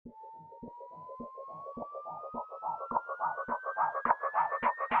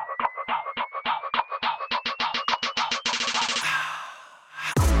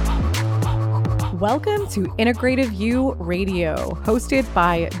Welcome to Integrative You Radio, hosted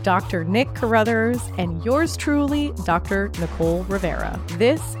by Dr. Nick Carruthers and yours truly, Dr. Nicole Rivera.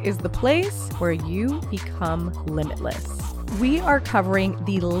 This is the place where you become limitless. We are covering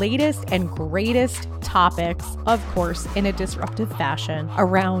the latest and greatest topics, of course, in a disruptive fashion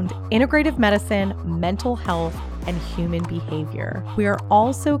around integrative medicine, mental health, and human behavior. We are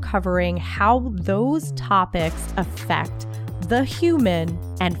also covering how those topics affect the human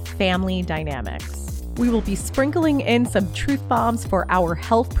and family dynamics. We will be sprinkling in some truth bombs for our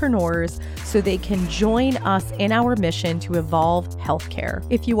healthpreneurs so they can join us in our mission to evolve healthcare.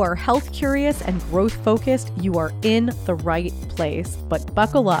 If you are health curious and growth focused, you are in the right place. But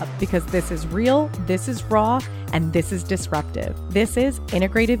buckle up, because this is real, this is raw, and this is disruptive. This is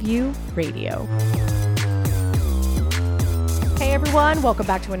Integrative You Radio. Hey everyone, welcome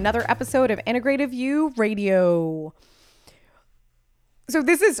back to another episode of Integrative You Radio. So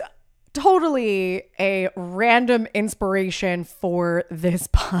this is totally a random inspiration for this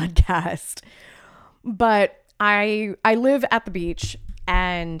podcast, but I live at the beach,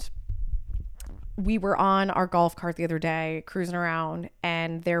 and we were on our golf cart the other day cruising around,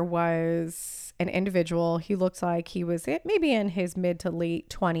 and there was an individual. He looked like he was maybe in his mid to late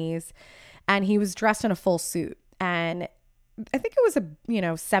 20s, and he was dressed in a full suit, and I think it was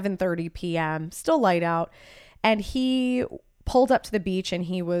 7:30 p.m., still light out, and he pulled up to the beach and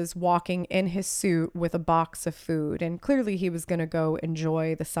he was walking in his suit with a box of food, and clearly he was going to go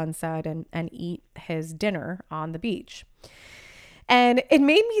enjoy the sunset and eat his dinner on the beach. And it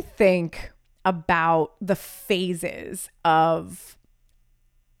made me think about the phases of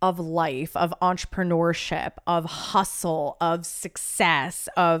life, of entrepreneurship, of hustle, of success,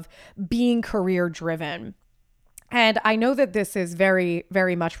 of being career driven. And I know that this is very,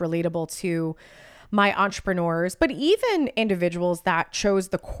 very much relatable to my entrepreneurs, but even individuals that chose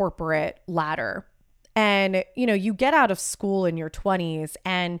the corporate ladder. And, you get out of school in your 20s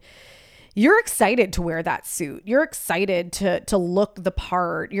and you're excited to wear that suit. You're excited to look the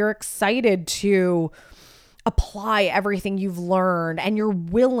part. You're excited to apply everything you've learned, and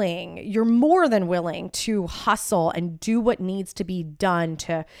you're more than willing to hustle and do what needs to be done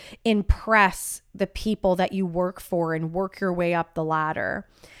to impress the people that you work for and work your way up the ladder.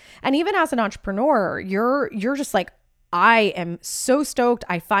 And even as an entrepreneur, you're just like, I am so stoked.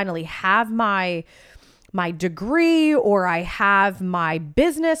 I finally have my degree, or I have my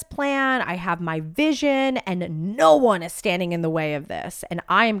business plan, I have my vision, and no one is standing in the way of this. And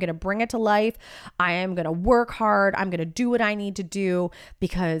I am going to bring it to life. I am going to work hard. I'm going to do what I need to do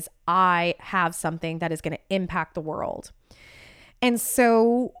because I have something that is going to impact the world. And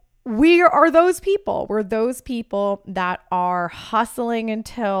so we are those people. We're those people that are hustling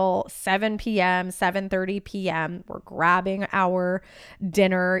until 7 p.m., 7:30 p.m. We're grabbing our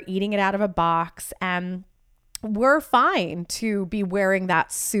dinner, eating it out of a box, and we're fine to be wearing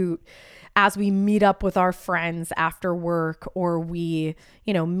that suit as we meet up with our friends after work, or we,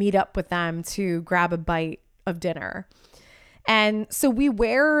 meet up with them to grab a bite of dinner. And so we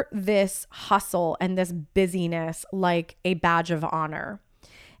wear this hustle and this busyness like a badge of honor.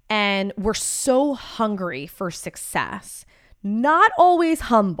 And we're so hungry for success, not always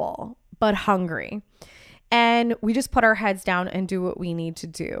humble, but hungry. And we just put our heads down and do what we need to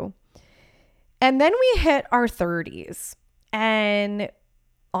do. And then we hit our 30s. And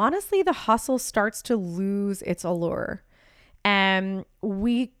honestly, the hustle starts to lose its allure. And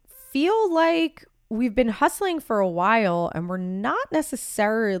we feel like we've been hustling for a while and we're not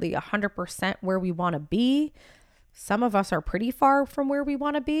necessarily 100% where we want to be. Some of us are pretty far from where we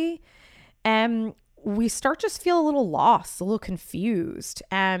want to be. And we start to feel a little lost, a little confused.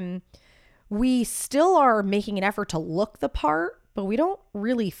 And we still are making an effort to look the part, but we don't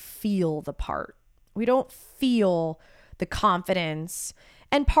really feel the part. We don't feel the confidence.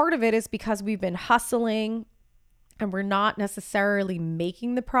 And part of it is because we've been hustling and we're not necessarily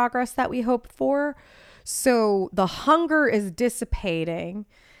making the progress that we hoped for. So the hunger is dissipating,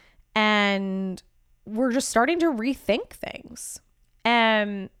 and we're just starting to rethink things.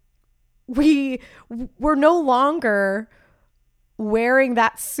 And we're no longer wearing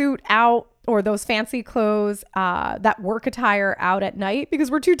that suit out, or those fancy clothes, that work attire out at night,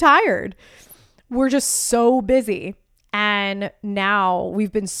 because we're too tired. We're just so busy. And now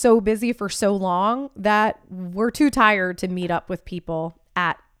we've been so busy for so long that we're too tired to meet up with people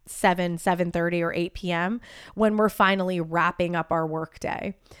at 7:30 or 8 p.m. when we're finally wrapping up our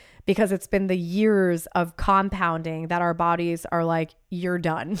workday. Because it's been the years of compounding that our bodies are like, you're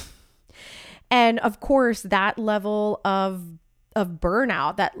done. And of course, that level of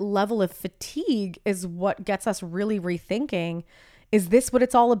burnout, that level of fatigue is what gets us really rethinking Is this what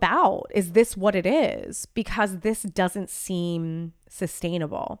it's all about? Is this what it is? Because this doesn't seem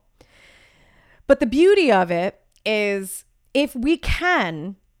sustainable. But the beauty of it is if we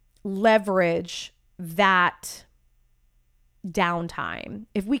can leverage that downtime,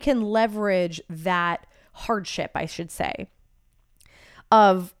 if we can leverage that hardship, I should say,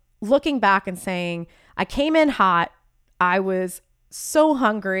 of looking back and saying, I came in hot, I was so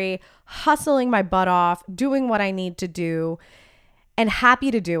hungry, hustling my butt off, doing what I need to do, and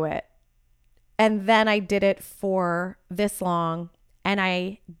happy to do it. And then I did it for this long, and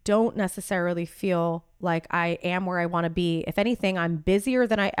I don't necessarily feel like I am where I want to be. If anything, I'm busier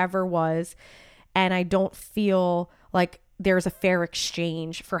than I ever was, and I don't feel like there's a fair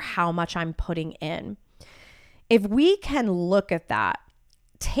exchange for how much I'm putting in. If we can look at that,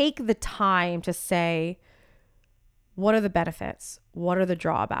 take the time to say, what are the benefits? What are the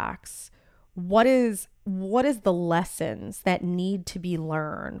drawbacks? What is the lessons that need to be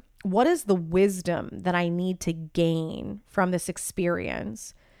learned? What is the wisdom that I need to gain from this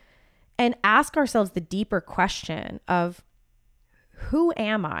experience? And ask ourselves the deeper question of, who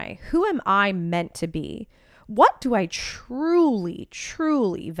am I? Who am I meant to be? What do I truly,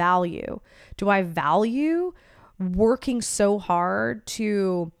 truly value? Do I value working so hard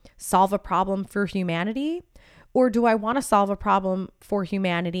to solve a problem for humanity? Or do I want to solve a problem for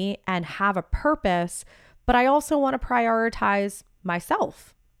humanity and have a purpose, but I also want to prioritize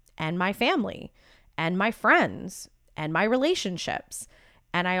myself and my family and my friends and my relationships.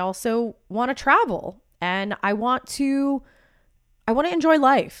 And I also want to travel and I want to enjoy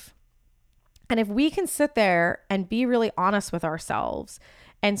life. And if we can sit there and be really honest with ourselves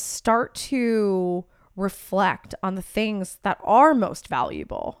and start to reflect on the things that are most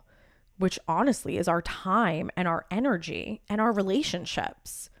valuable, which honestly is our time and our energy and our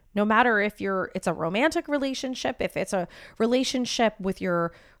relationships. No matter if it's a romantic relationship, if it's a relationship with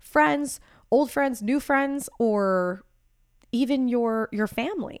your friends, old friends, new friends, or even your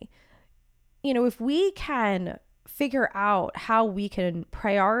family. You know, if we can figure out how we can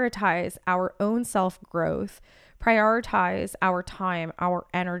prioritize our own self-growth, prioritize our time, our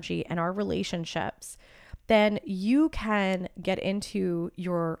energy, and our relationships, then you can get into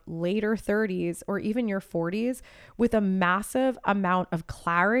your later 30s or even your 40s with a massive amount of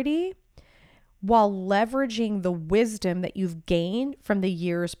clarity while leveraging the wisdom that you've gained from the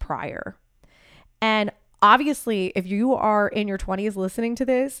years prior. And obviously, if you are in your 20s listening to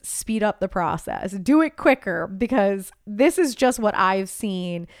this, speed up the process. Do it quicker, because this is just what I've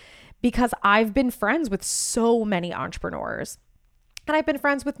seen, because I've been friends with so many entrepreneurs. And I've been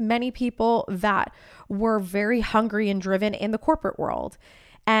friends with many people that were very hungry and driven in the corporate world.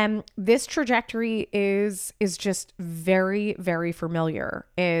 And this trajectory is just very, very familiar.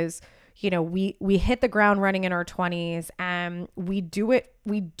 We hit the ground running in our 20s and we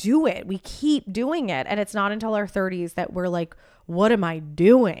keep doing it. And it's not until our 30s that we're like, what am I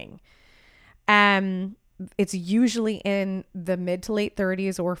doing? It's usually in the mid to late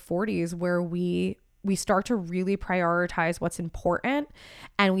 30s or 40s where we start to really prioritize what's important,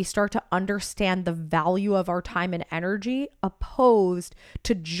 and we start to understand the value of our time and energy opposed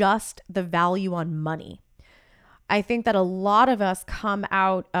to just the value on money. I think that a lot of us come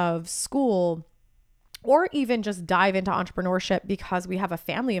out of school or even just dive into entrepreneurship because we have a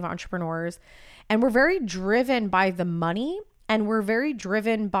family of entrepreneurs, and we're very driven by the money, and we're very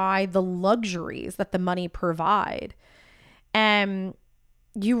driven by the luxuries that the money provide. And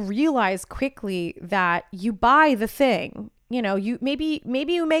you realize quickly that you buy the thing, you maybe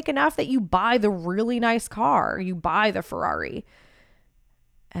you make enough that you buy the really nice car, you buy the Ferrari.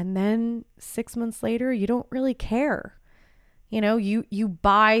 And then 6 months later, you don't really care. You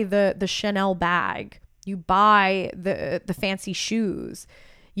buy the Chanel bag, you buy the fancy shoes,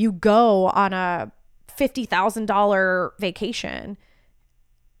 you go on a $50,000 vacation,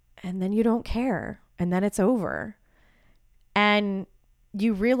 and then you don't care. And then it's over. And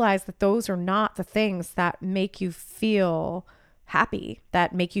you realize that those are not the things that make you feel happy,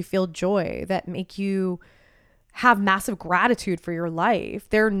 that make you feel joy, that make you have massive gratitude for your life.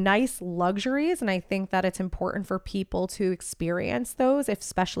 They're nice luxuries, and I think that it's important for people to experience those,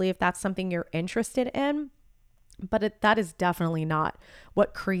 especially if that's something you're interested in. But that is definitely not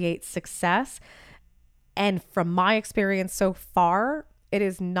what creates success. And from my experience so far, it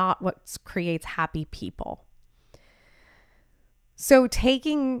is not what creates happy people. So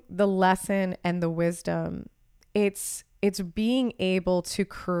taking the lesson and the wisdom, it's being able to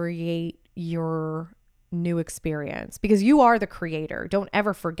create your new experience, because you are the creator. Don't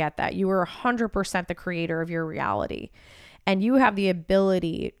ever forget that. You are 100% the creator of your reality, and you have the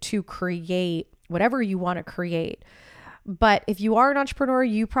ability to create whatever you want to create. But if you are an entrepreneur,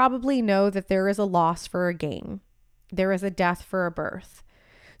 you probably know that there is a loss for a gain. There is a death for a birth.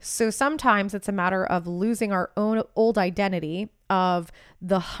 So sometimes it's a matter of losing our own old identity of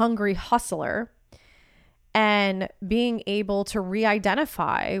the hungry hustler and being able to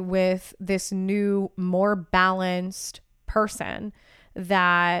re-identify with this new, more balanced person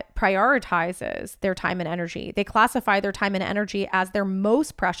that prioritizes their time and energy. They classify their time and energy as their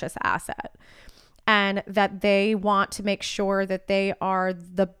most precious asset, and that they want to make sure that they are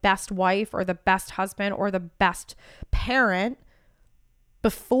the best wife or the best husband or the best parent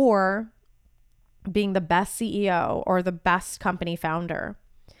before being the best CEO or the best company founder.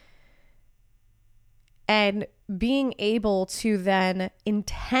 And being able to then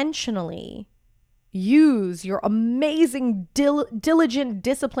intentionally use your amazing, diligent,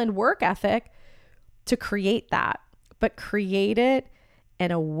 disciplined work ethic to create that, but create it in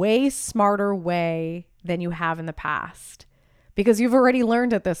a way smarter way than you have in the past. Because you've already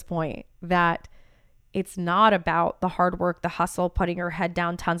learned at this point that it's not about the hard work, the hustle, putting your head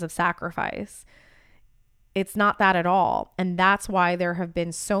down, tons of sacrifice. It's not that at all. And that's why there have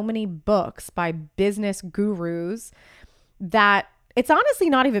been so many books by business gurus that it's honestly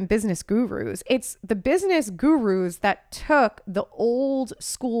not even business gurus. It's the business gurus that took the old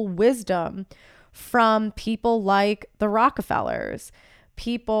school wisdom from people like the Rockefellers,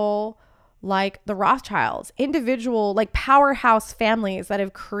 people like the Rothschilds, individual like powerhouse families that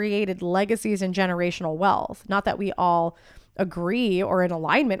have created legacies and generational wealth. Not that we all agree or in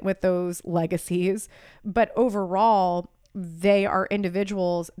alignment with those legacies, but overall, they are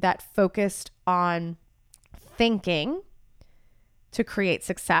individuals that focused on thinking to create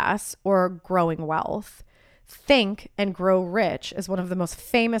success or growing wealth. Think and Grow Rich is one of the most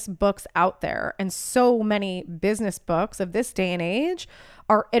famous books out there. And so many business books of this day and age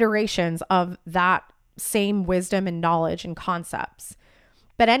are iterations of that same wisdom and knowledge and concepts.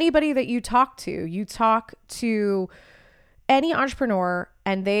 But anybody that you talk to any entrepreneur,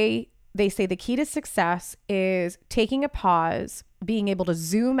 and they say the key to success is taking a pause, being able to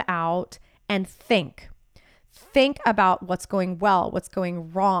zoom out and think. Think about what's going well, what's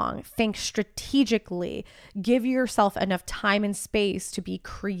going wrong. Think strategically. Give yourself enough time and space to be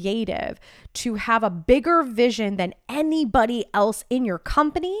creative, to have a bigger vision than anybody else in your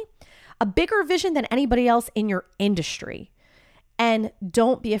company, a bigger vision than anybody else in your industry. And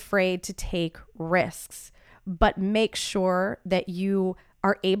don't be afraid to take risks, but make sure that you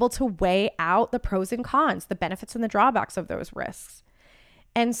are able to weigh out the pros and cons, the benefits and the drawbacks of those risks.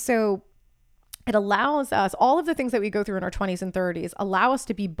 And so it allows us, all of the things that we go through in our 20s and 30s allow us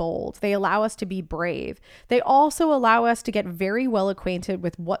to be bold. They allow us to be brave. They also allow us to get very well acquainted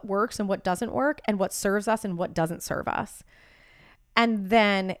with what works and what doesn't work, and what serves us and what doesn't serve us. And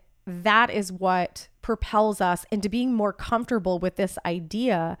then that is what propels us into being more comfortable with this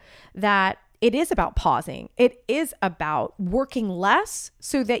idea that it is about pausing. It is about working less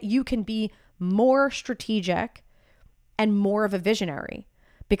so that you can be more strategic and more of a visionary.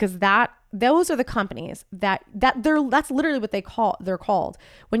 Because those are the companies that's literally what they're called.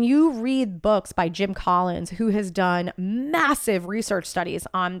 When you read books by Jim Collins, who has done massive research studies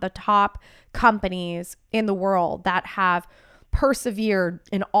on the top companies in the world that have persevered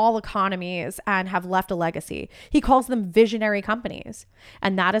in all economies and have left a legacy, he calls them visionary companies.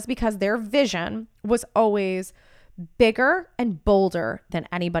 And that is because their vision was always bigger and bolder than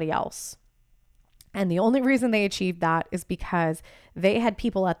anybody else. And the only reason they achieved that is because they had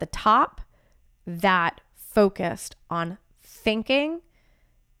people at the top that focused on thinking,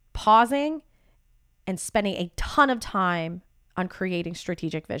 pausing, and spending a ton of time on creating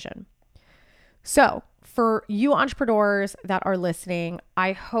strategic vision. So for you entrepreneurs that are listening,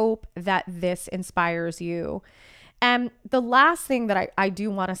 I hope that this inspires you. And the last thing that I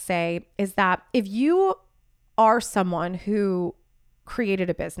do want to say is that if you are someone who created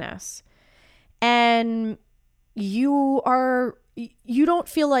a business, and you don't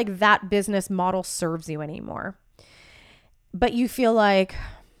feel like that business model serves you anymore, but you feel like,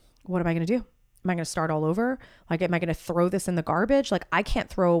 what am I going to do? Am I going to start all over? Like, am I going to throw this in the garbage? Like, I can't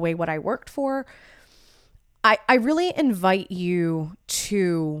throw away what I worked for. I really invite you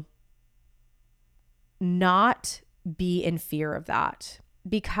to not be in fear of that,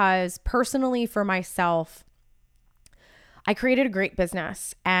 because personally for myself, I created a great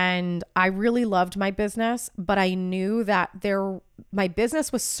business and I really loved my business, but I knew that my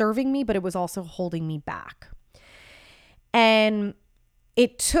business was serving me, but it was also holding me back. And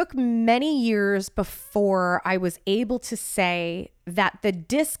it took many years before I was able to say that the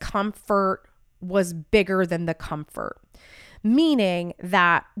discomfort was bigger than the comfort, meaning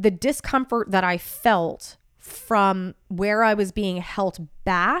that the discomfort that I felt from where I was being held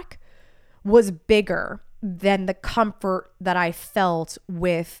back was bigger than the comfort that I felt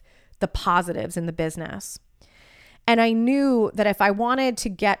with the positives in the business. And I knew that if I wanted to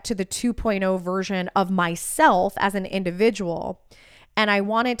get to the 2.0 version of myself as an individual, and I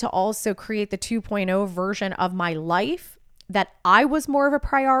wanted to also create the 2.0 version of my life, that I was more of a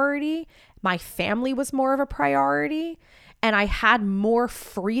priority, my family was more of a priority, and I had more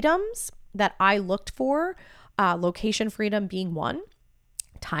freedoms that I looked for, location freedom being one,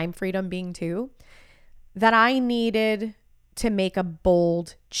 time freedom being two, that I needed to make a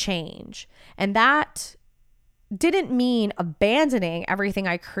bold change. And that didn't mean abandoning everything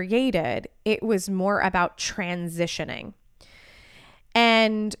I created. It was more about transitioning.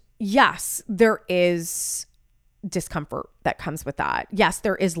 And yes, there is discomfort that comes with that. Yes,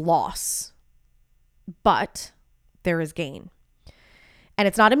 there is loss, but there is gain. And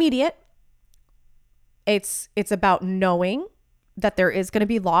it's not immediate. It's about knowing that there is going to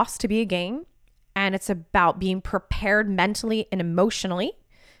be loss to be a gain. And it's about being prepared mentally and emotionally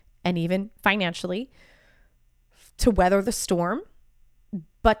and even financially to weather the storm,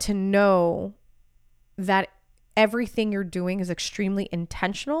 but to know that everything you're doing is extremely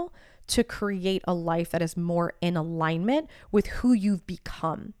intentional to create a life that is more in alignment with who you've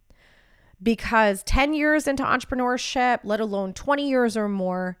become. Because 10 years into entrepreneurship, let alone 20 years or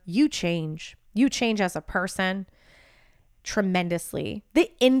more, you change. You change as a person tremendously.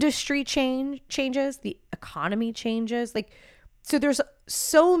 The industry changes, the economy changes. So there's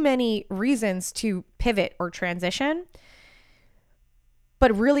so many reasons to pivot or transition.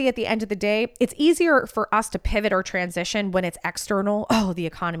 But really, at the end of the day, it's easier for us to pivot or transition when it's external. Oh, the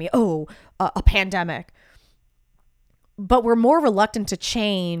economy. Oh, a pandemic. But we're more reluctant to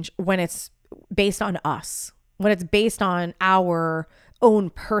change when it's based on us, when it's based on our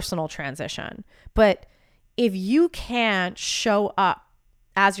own personal transition. But if you can't show up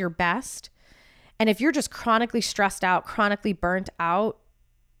as your best, and if you're just chronically stressed out, chronically burnt out,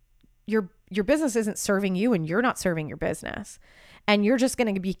 your business isn't serving you and you're not serving your business. And you're just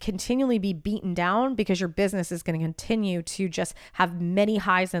going to continually be beaten down because your business is going to continue to just have many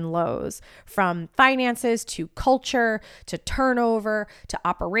highs and lows, from finances to culture to turnover to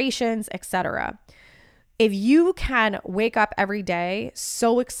operations, etc. If you can wake up every day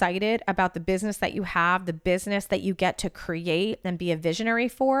so excited about the business that you have, the business that you get to create and be a visionary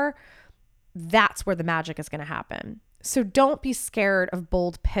for, that's where the magic is going to happen. So don't be scared of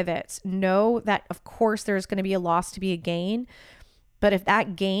bold pivots. Know that, of course, there's going to be a loss to be a gain. But if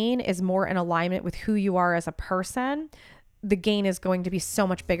that gain is more in alignment with who you are as a person, the gain is going to be so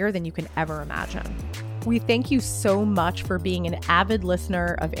much bigger than you can ever imagine. We thank you so much for being an avid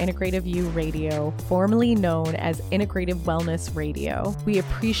listener of Integrative You Radio, formerly known as Integrative Wellness Radio. We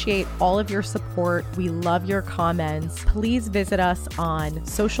appreciate all of your support. We love your comments. Please visit us on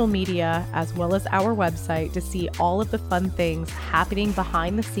social media as well as our website to see all of the fun things happening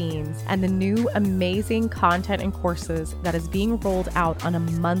behind the scenes and the new amazing content and courses that is being rolled out on a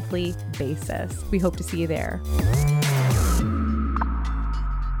monthly basis. We hope to see you there.